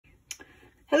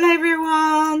Hello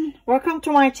everyone, welcome to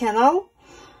my channel.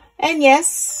 And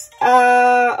yes,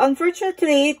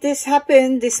 unfortunately this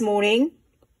happened this morning.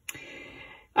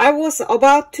 I was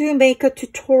about to make a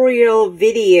tutorial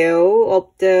video of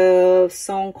the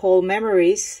song called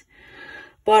Memories,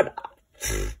 but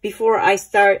before I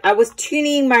start, I was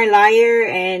tuning my lyre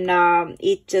and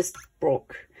it just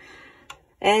broke.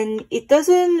 And it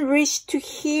doesn't reach to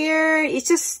here, it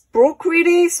just broke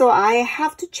really, so I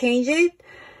have to change it.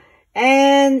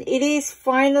 And it is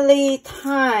finally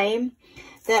time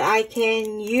that I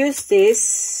can use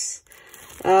this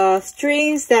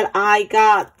strings that I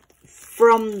got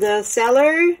from the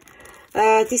seller.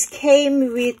 This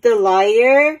came with the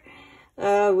lyre,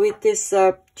 with this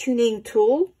tuning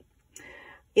tool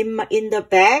in the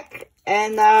back.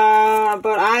 And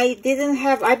but I've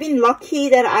been lucky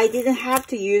that I didn't have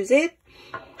to use it.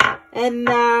 And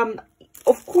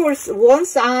of course,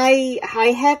 once I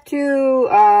had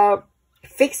to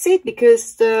fix it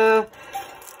because this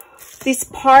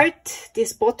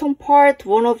bottom part,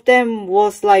 one of them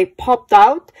was like popped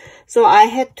out, so I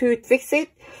had to fix it.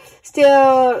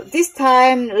 Still, this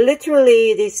time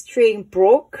literally this string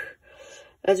broke,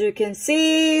 as you can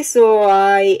see, so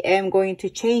I am going to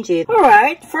change it.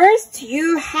 Alright, first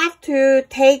you have to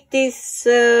take this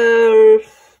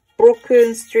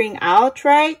broken string out,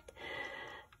 right?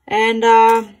 And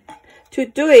to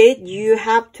do it, you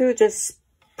have to just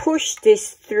push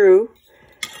this through,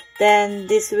 then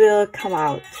this will come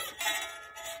out.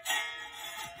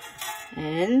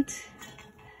 And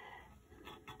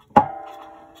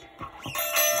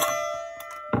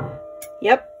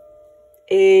yep,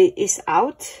 it is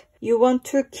out. You want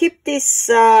to keep this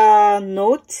small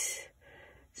note,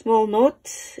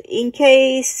 in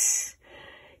case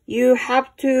you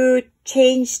have to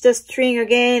change the string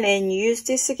again and use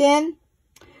this again.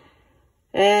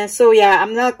 So yeah,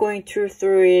 I'm not going to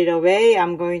throw it away.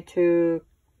 I'm going to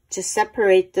just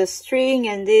separate the string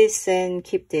and this and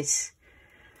keep this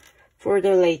for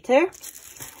the later.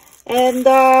 And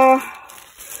I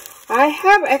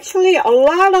have actually a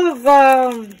lot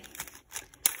of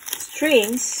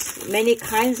strings, many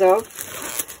kinds of,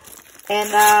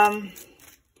 and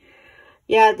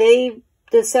yeah, the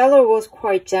seller was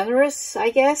quite generous, I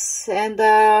guess. And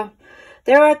there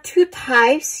are two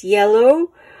types,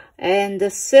 yellow and the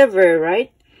silver,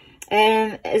 right?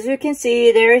 And as you can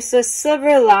see, there's the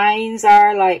silver lines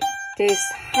are like this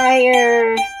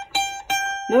higher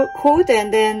note code,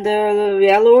 and then the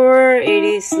yellower, it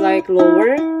is like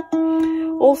lower.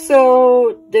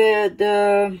 Also,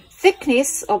 the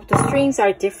thickness of the strings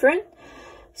are different.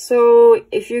 So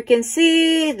if you can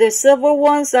see, the silver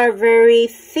ones are very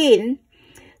thin,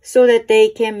 so that they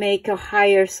can make a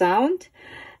higher sound,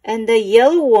 and the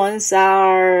yellow ones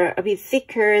are a bit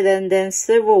thicker than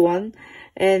silver one,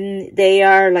 and they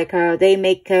are like they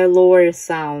make a lower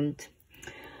sound.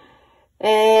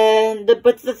 And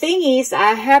but the thing is,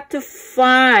 I have to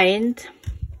find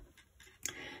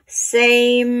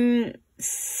same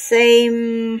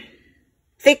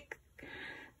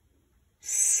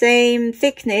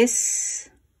thickness.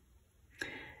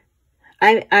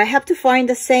 I have to find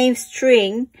the same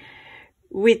string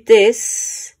with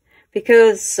this,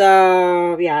 because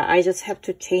yeah, I just have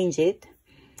to change it.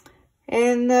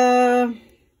 And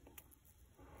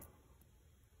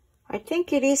I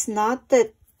think it is not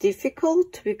that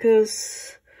difficult,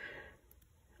 because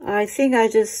I think I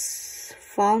just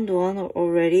found one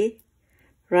already,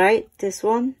 right? This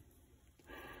one,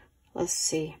 let's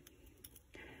see,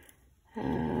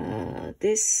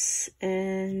 this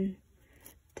and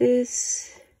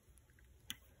this.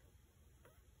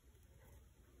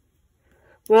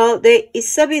 Well,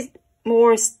 it's a bit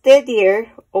more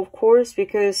steadier, of course,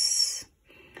 because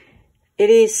it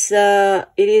is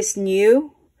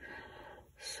new.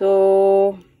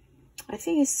 So I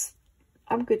think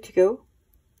I'm good to go.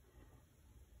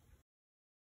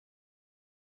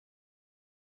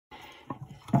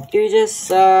 You just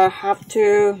have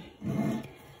to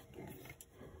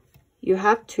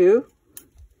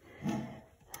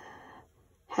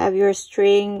have your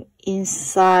string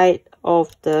inside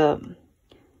of the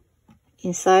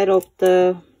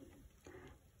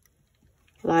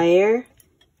lyre,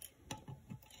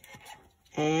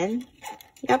 and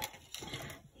yep,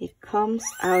 it comes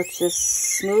out just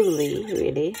smoothly,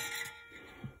 really.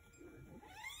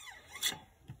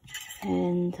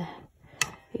 And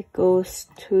it goes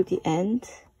to the end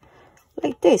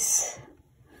like this,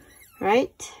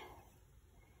 right?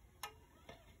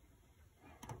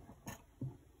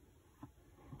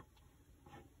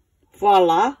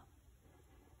 Voila.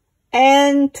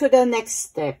 And to the next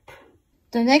step.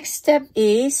 The next step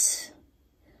is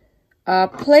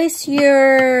place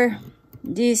your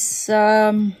this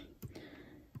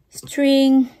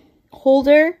string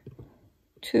holder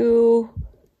to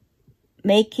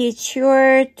make it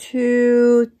sure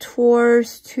to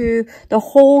the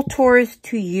hole towards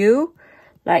to you,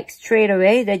 like straight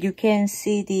away, that you can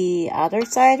see the other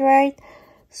side, right?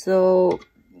 So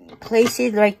place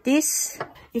it like this.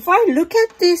 If I look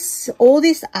at this, all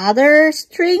these other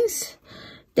strings,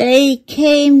 they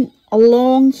came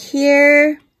along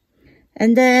here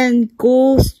and then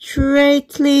go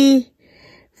straightly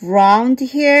round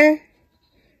here,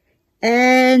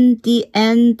 and the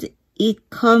end it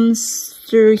comes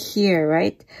through here,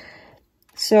 right?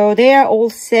 So they are all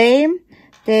same.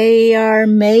 They are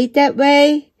made that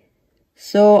way.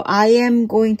 So I am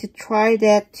going to try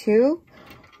that too,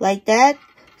 like that.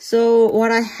 So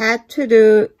what I have to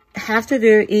do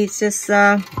is just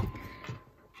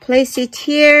place it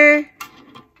here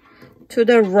to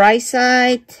the right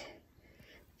side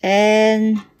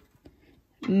and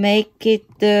make a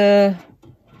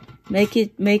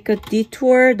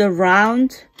detour, the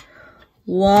round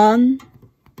one.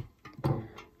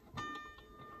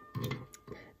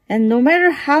 And no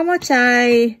matter how much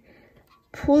I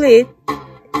pull it,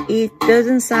 it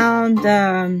doesn't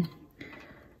sound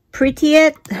pretty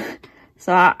yet.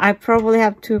 So I probably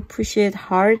have to push it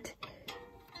hard.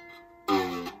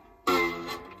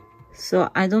 So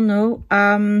I don't know.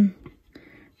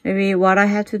 Maybe what I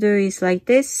have to do is like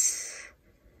this.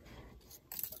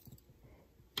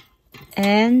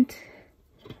 And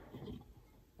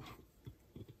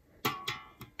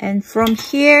from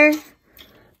here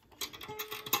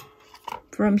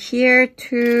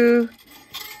to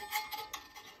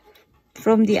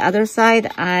from the other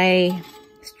side, I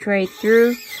straight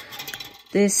through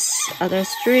this other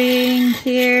string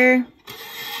here.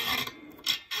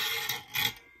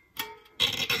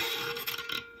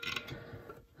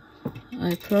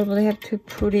 I probably have to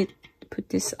put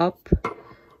this up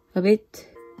a bit,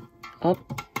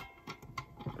 up,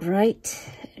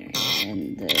 right,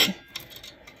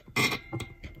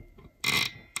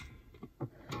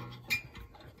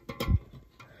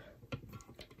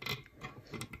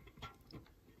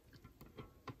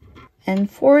 and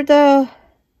for the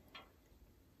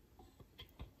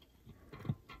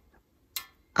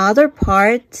other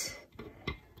part,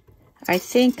 I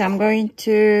think I'm going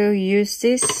to use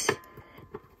this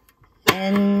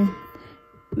and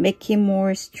make it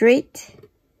more straight.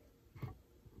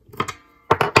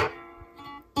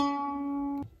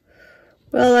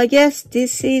 Well, I guess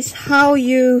this is how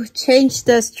you change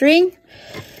the string.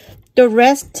 The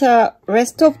rest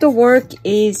of the work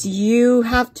is you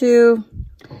have to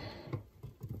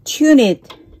tune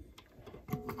it.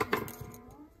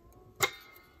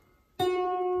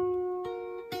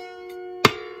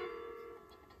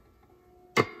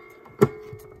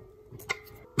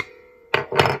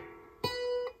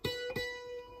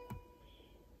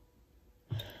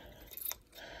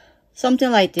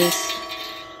 Something like this.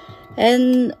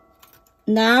 And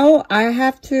now I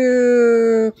have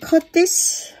to cut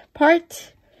this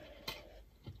part,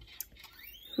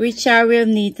 which I will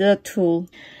need the tool.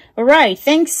 Alright,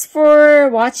 thanks for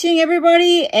watching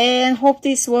everybody, and hope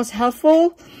this was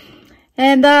helpful.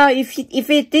 And if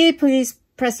it did, please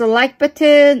press the like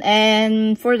button,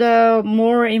 and for the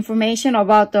more information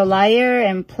about the lyre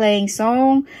and playing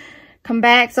song, come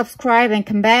back, subscribe and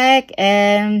come back,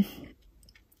 and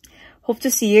hope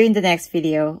to see you in the next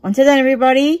video. Until then,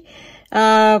 everybody,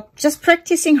 just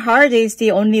practicing hard is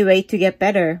the only way to get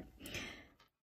better.